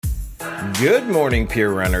Good morning,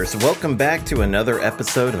 Peer Runners. Welcome back to another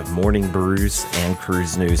episode of Morning Brews and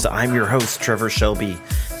Cruise News. I'm your host, Trevor Shelby.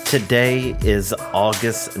 Today is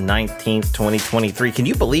August 19th, 2023. Can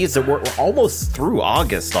you believe that we're almost through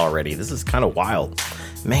August already? This is kind of wild.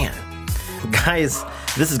 Man, guys,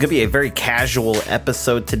 this is going to be a very casual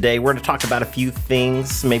episode today. We're going to talk about a few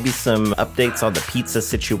things, maybe some updates on the pizza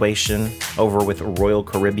situation over with Royal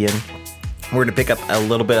Caribbean. We're going to pick up a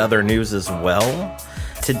little bit of other news as well.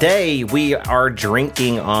 Today, we are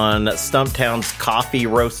drinking on Stumptown's Coffee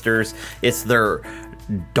Roasters. It's their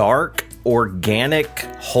dark, organic,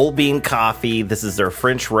 whole bean coffee. This is their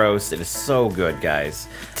French roast. It is so good, guys.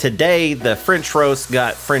 Today, the French roast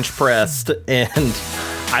got French pressed, and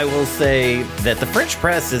I will say that the French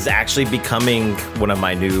press is actually becoming one of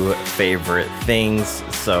my new favorite things.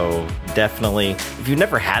 So definitely, if you've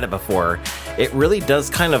never had it before, it really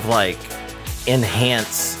does kind of like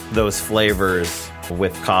enhance those flavors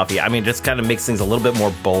with coffee. I mean, just kind of makes things a little bit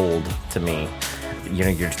more bold to me. You know,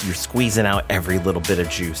 you're squeezing out every little bit of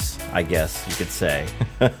juice, I guess you could say.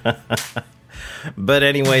 But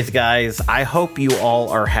anyways, guys, I hope you all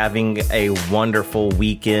are having a wonderful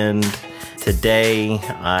weekend. Today,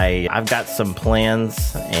 I've got some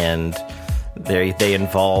plans, and they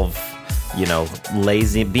involve, you know,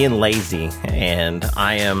 being lazy, and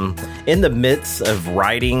I am in the midst of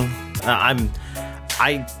writing.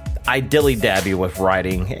 I dilly-dabby with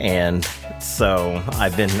writing, and so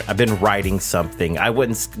I've been writing something. I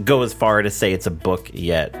wouldn't go as far to say it's a book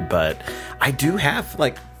yet, but I do have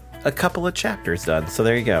like a couple of chapters done. So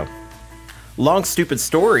there you go. Long stupid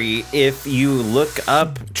story. If you look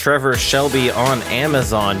up Trevor Shelby on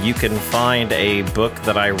Amazon, you can find a book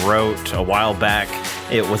that I wrote a while back.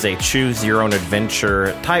 It was a choose your own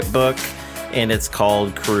adventure type book, and it's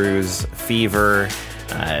called Cruise Fever.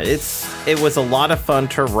 It was a lot of fun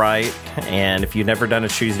to write, and if you've never done a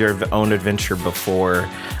choose your own adventure before,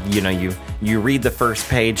 you know, you read the first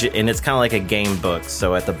page, and it's kind of like a game book.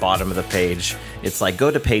 So at the bottom of the page, it's like,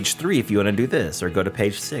 go to page 3 if you want to do this, or go to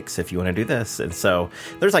page 6 if you want to do this. And so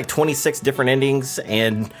there's like 26 different endings,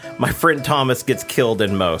 and my friend Thomas gets killed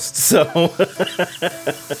in most. So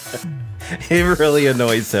it really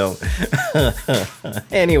annoys him.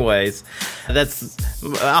 Anyways, that's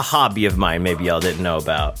a hobby of mine maybe y'all didn't know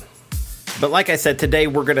about. But like I said, today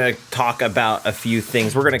we're going to talk about a few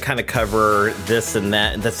things. We're going to kind of cover this and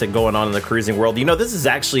that that's going on in the cruising world. You know, this has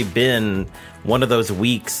actually been one of those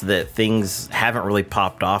weeks that things haven't really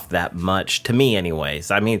popped off that much, to me anyways.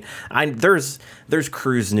 I mean, there's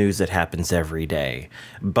cruise news that happens every day.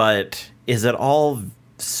 But is it all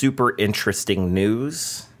super interesting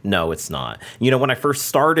news? No, it's not. You know, when I first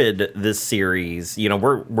started this series, you know,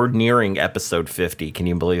 we're nearing episode 50. Can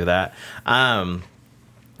you believe that?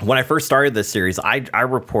 When I first started this series, I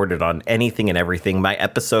reported on anything and everything. My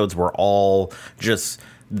episodes were all just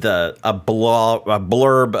a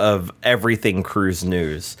blurb of everything cruise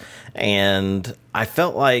news. And I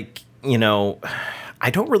felt like, you know, I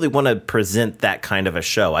don't really want to present that kind of a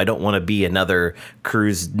show. I don't want to be another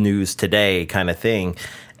cruise news today kind of thing.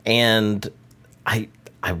 And I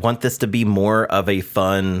want this to be more of a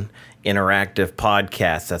fun, interactive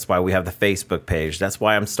podcast. That's why we have the Facebook page. That's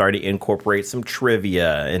why I'm starting to incorporate some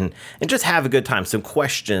trivia and just have a good time, some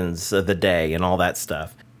questions of the day and all that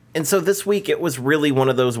stuff. And so this week, it was really one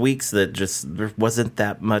of those weeks that just there wasn't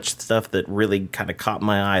that much stuff that really kind of caught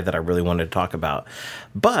my eye that I really wanted to talk about.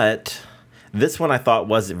 But this one I thought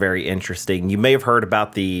was very interesting. You may have heard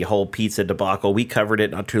about the whole pizza debacle. We covered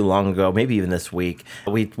it not too long ago, maybe even this week.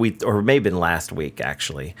 Or maybe been last week,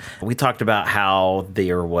 actually. We talked about how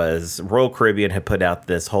there was Royal Caribbean had put out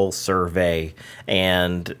this whole survey,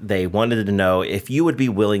 and they wanted to know if you would be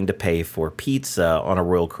willing to pay for pizza on a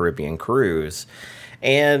Royal Caribbean cruise.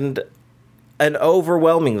 And it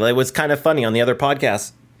was kind of funny on the other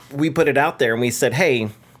podcast. We put it out there and we said, hey,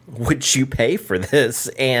 would you pay for this?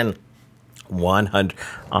 And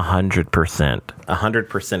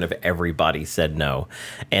 100% of everybody said no.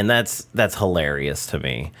 And that's hilarious to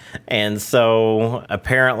me. And so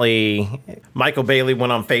apparently Michael Bailey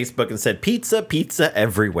went on Facebook and said, pizza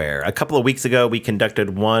everywhere. A couple of weeks ago, we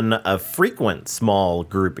conducted one of frequent small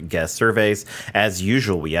group guest surveys. As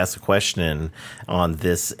usual, we asked a question on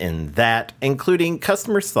this and that, including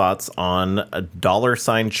customers' thoughts on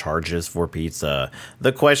 $sign charges for pizza.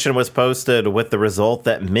 The question was posted with the result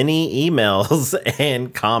that many emails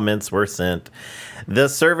and comments were sent. The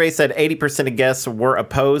survey said 80% of guests were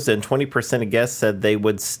opposed and 20% of guests said they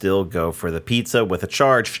would still go for the pizza with a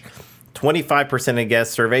charge. 25% of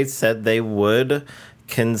guests surveyed said they would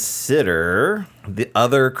consider the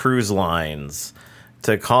other cruise lines.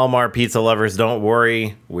 To calm our pizza lovers, don't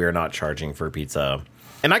worry, we're not charging for pizza.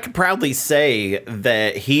 And I can proudly say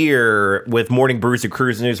that here with Morning Brews and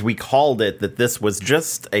Cruise News, we called it that this was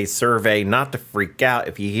just a survey, not to freak out.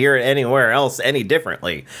 If you hear it anywhere else any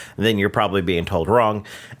differently, then you're probably being told wrong.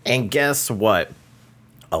 And guess what?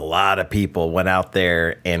 A lot of people went out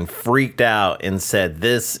there and freaked out and said,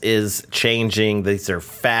 this is changing. These are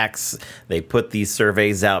facts. They put these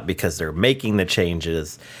surveys out because they're making the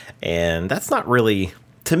changes. And that's not really,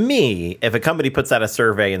 to me, if a company puts out a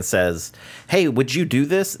survey and says, hey, would you do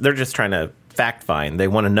this? They're just trying to fact find. They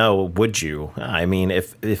want to know, would you? I mean,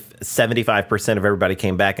 if 75% of everybody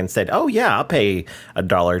came back and said, oh, yeah, I'll pay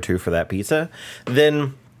 $1 or $2 for that pizza,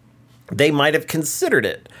 then they might have considered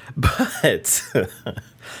it. But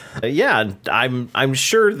yeah, I'm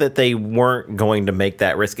sure that they weren't going to make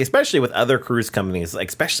that risk, especially with other cruise companies,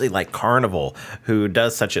 especially like Carnival, who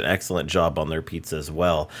does such an excellent job on their pizza as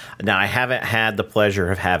well. Now, I haven't had the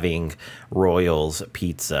pleasure of having Royal's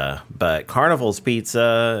pizza, but Carnival's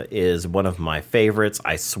pizza is one of my favorites.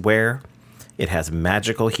 I swear. It has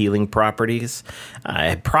magical healing properties.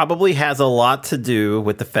 It probably has a lot to do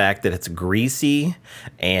with the fact that it's greasy,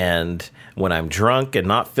 and when I'm drunk and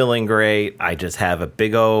not feeling great, I just have a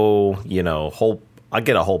big old, I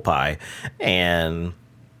get a whole pie, and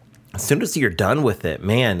as soon as you're done with it,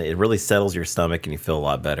 man, it really settles your stomach and you feel a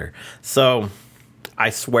lot better. So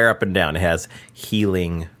I swear up and down, it has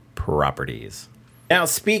healing properties. Now,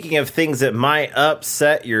 speaking of things that might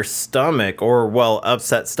upset your stomach, or, well,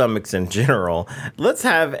 upset stomachs in general, let's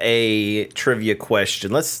have a trivia question.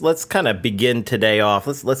 Let's kind of begin today off.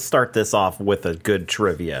 Let's start this off with a good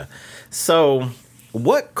trivia. So,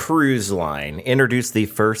 what cruise line introduced the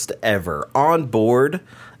first ever onboard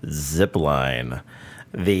zip line?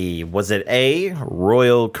 Was it A,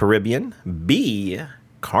 Royal Caribbean, B,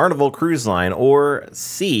 Carnival Cruise Line, or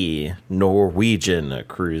C, Norwegian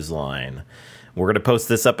Cruise Line? We're going to post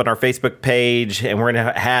this up on our Facebook page, and we're going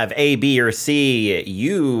to have A, B, or C.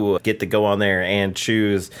 You get to go on there and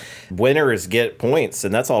choose. Winners get points,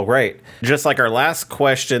 and that's all great. Just like our last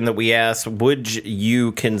question that we asked, would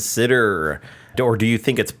you consider, or do you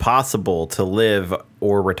think it's possible to live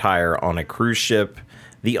or retire on a cruise ship?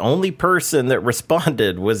 The only person that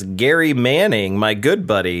responded was Gary Manning, my good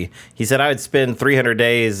buddy. He said, I would spend 300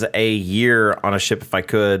 days a year on a ship if I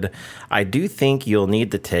could. I do think you'll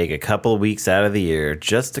need to take a couple of weeks out of the year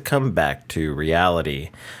just to come back to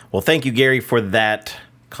reality. Well, thank you, Gary, for that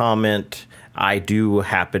comment. I do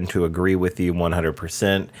happen to agree with you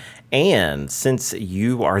 100%. And since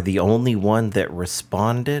you are the only one that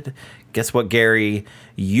responded, guess what, Gary?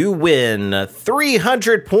 You win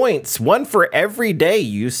 300 points, one for every day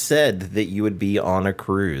you said that you would be on a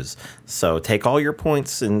cruise. So take all your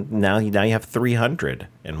points, and now you have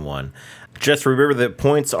 301. Just remember that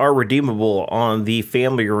points are redeemable on the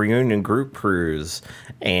Family Reunion Group Cruise,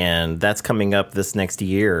 and that's coming up this next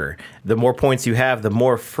year. The more points you have, the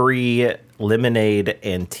more free lemonade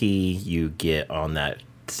and tea you get on that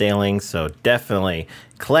sailing. So definitely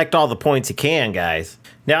collect all the points you can, guys.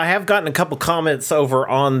 Now, I have gotten a couple comments over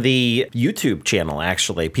on the YouTube channel,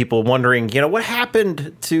 actually. People wondering, what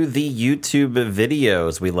happened to the YouTube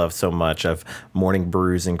videos we love so much of Morning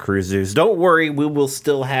Brews and Cruise News? Don't worry, we will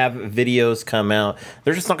still have videos come out.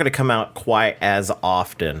 They're just not going to come out quite as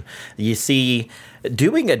often. You see,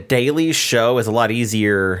 doing a daily show is a lot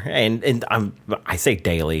easier, and I say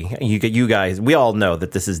daily. You guys, we all know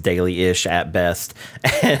that this is daily-ish at best,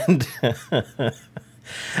 and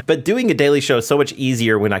but doing a daily show is so much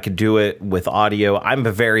easier when I could do it with audio. I'm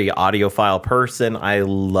a very audiophile person. I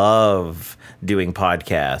love doing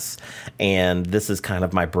podcasts, and this is kind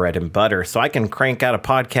of my bread and butter. So I can crank out a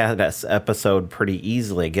podcast episode pretty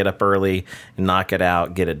easily, get up early, knock it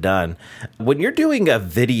out, get it done. When you're doing a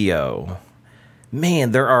video,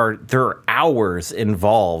 man, there are hours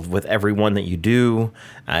involved with every one that you do.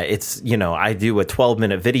 I do a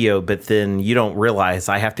 12-minute video, but then you don't realize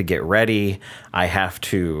I have to get ready. I have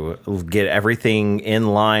to get everything in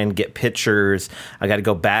line, get pictures. I got to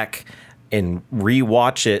go back and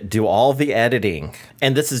rewatch it, do all the editing.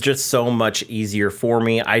 And this is just so much easier for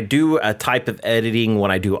me. I do a type of editing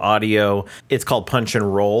when I do audio. It's called punch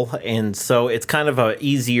and roll. And so it's kind of a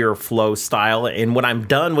easier flow style. And when I'm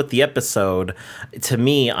done with the episode, to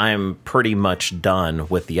me, I'm pretty much done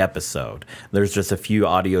with the episode. There's just a few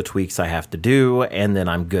audio tweaks I have to do, and then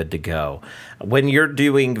I'm good to go. When you're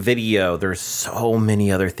doing video, there's so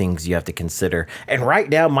many other things you have to consider. And right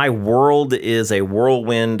now, my world is a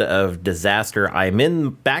whirlwind of design disaster.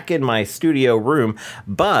 I'm back in my studio room,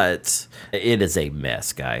 but it is a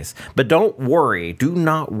mess, guys. But don't worry. Do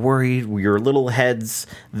not worry your little heads.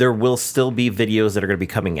 There will still be videos that are going to be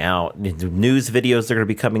coming out. News videos that are going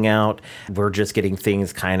to be coming out. We're just getting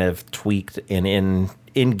things kind of tweaked and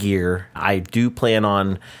in gear. I do plan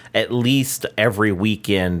on at least every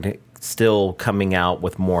weekend still coming out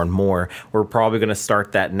with more and more. We're probably going to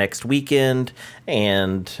start that next weekend.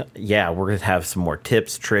 And yeah, we're going to have some more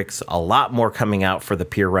tips, tricks, a lot more coming out for the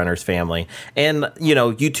Peer Runners family. And,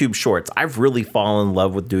 YouTube Shorts. I've really fallen in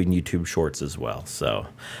love with doing YouTube Shorts as well. So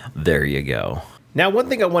there you go. Now, one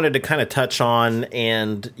thing I wanted to kind of touch on,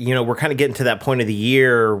 and, we're kind of getting to that point of the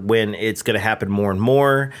year when it's going to happen more and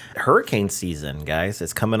more. Hurricane season, guys.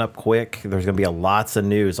 It's coming up quick. There's going to be lots of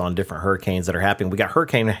news on different hurricanes that are happening. We got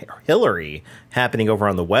Hurricane Hillary happening over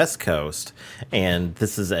on the West Coast, and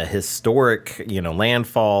this is a historic,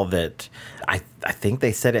 landfall that I think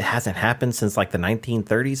they said it hasn't happened since like the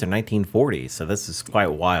 1930s or 1940s. So this is quite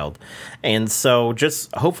wild. And so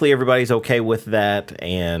just hopefully everybody's okay with that.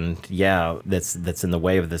 And yeah, that's in the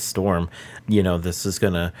way of this storm. This is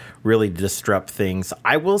going to really disrupt things.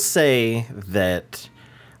 I will say that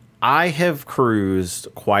I have cruised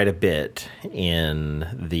quite a bit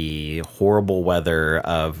in the horrible weather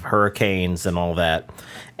of hurricanes and all that.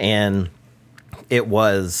 And it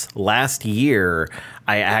was last year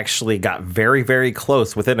I actually got very, very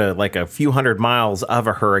close within a few hundred miles of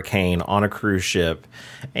a hurricane on a cruise ship.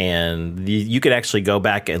 And you could actually go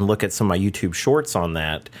back and look at some of my YouTube shorts on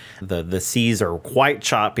that. The seas are quite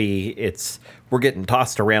choppy. We're getting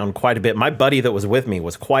tossed around quite a bit. My buddy that was with me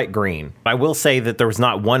was quite green. I will say that there was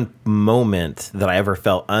not one moment that I ever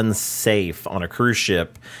felt unsafe on a cruise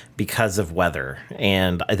ship because of weather.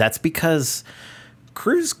 And that's because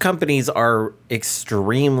cruise companies are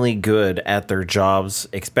extremely good at their jobs,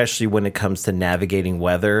 especially when it comes to navigating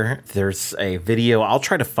weather. There's a video, I'll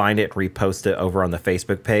try to find it, repost it over on the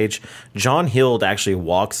Facebook page. John Hild actually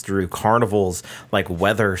walks through Carnival's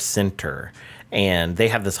weather center. And they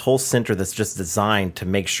have this whole center that's just designed to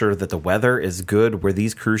make sure that the weather is good where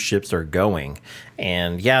these cruise ships are going.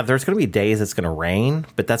 And yeah, there's going to be days it's going to rain,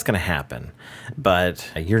 but that's going to happen. But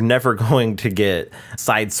you're never going to get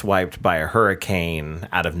sideswiped by a hurricane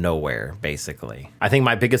out of nowhere, basically. I think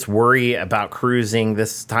my biggest worry about cruising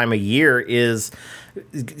this time of year is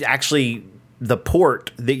actually the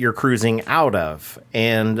port that you're cruising out of.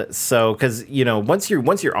 And so, because, once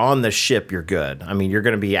you're on the ship, you're good. I mean, you're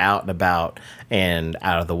going to be out and about and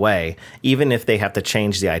out of the way. Even if they have to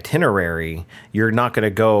change the itinerary, you're not going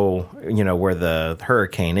to go, where the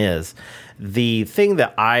hurricane is. The thing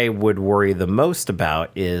that I would worry the most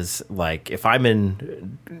about is if I'm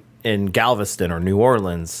in Galveston or New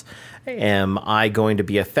Orleans, am I going to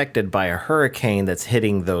be affected by a hurricane that's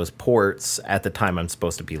hitting those ports at the time I'm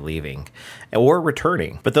supposed to be leaving or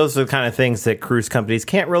returning? But those are the kind of things that cruise companies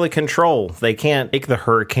can't really control. They can't make the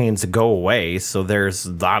hurricanes go away, so there's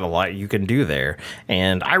not a lot you can do there.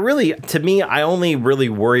 And I only really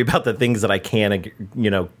worry about the things that I can,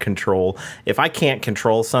 control. If I can't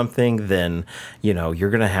control something, then, you're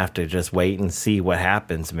going to have to just wait and see what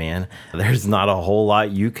happens, man. There's not a whole lot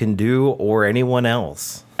you can do or anyone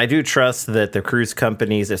else. I do trust that the cruise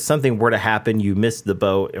companies, if something were to happen, you missed the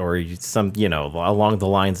boat or along the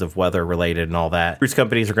lines of weather related and all that, cruise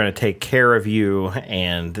companies are going to take care of you.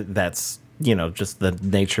 And that's, just the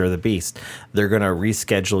nature of the beast. They're going to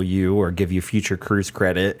reschedule you or give you future cruise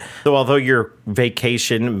credit. So although your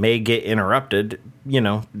vacation may get interrupted,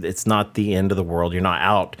 it's not the end of the world. You're not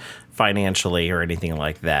out financially or anything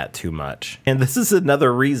like that too much. And this is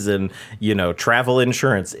another reason, travel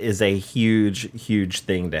insurance is a huge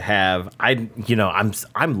thing to have.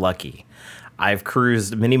 I'm lucky. I've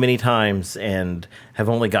cruised many, many times and have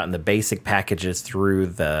only gotten the basic packages through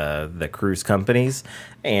the cruise companies.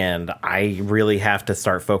 And I really have to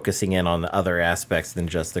start focusing in on the other aspects than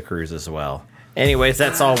just the cruise as well. Anyways,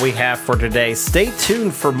 that's all we have for today. Stay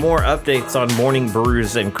tuned for more updates on morning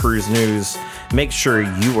brews and cruise news. Make sure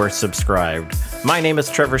you are subscribed. My name is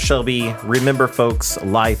Trevor Shelby. Remember, folks,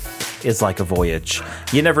 life is like a voyage.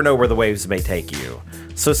 You never know where the waves may take you.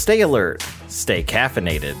 So stay alert, stay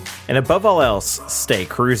caffeinated, and above all else, stay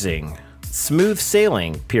cruising. Smooth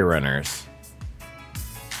sailing, Peer Runners.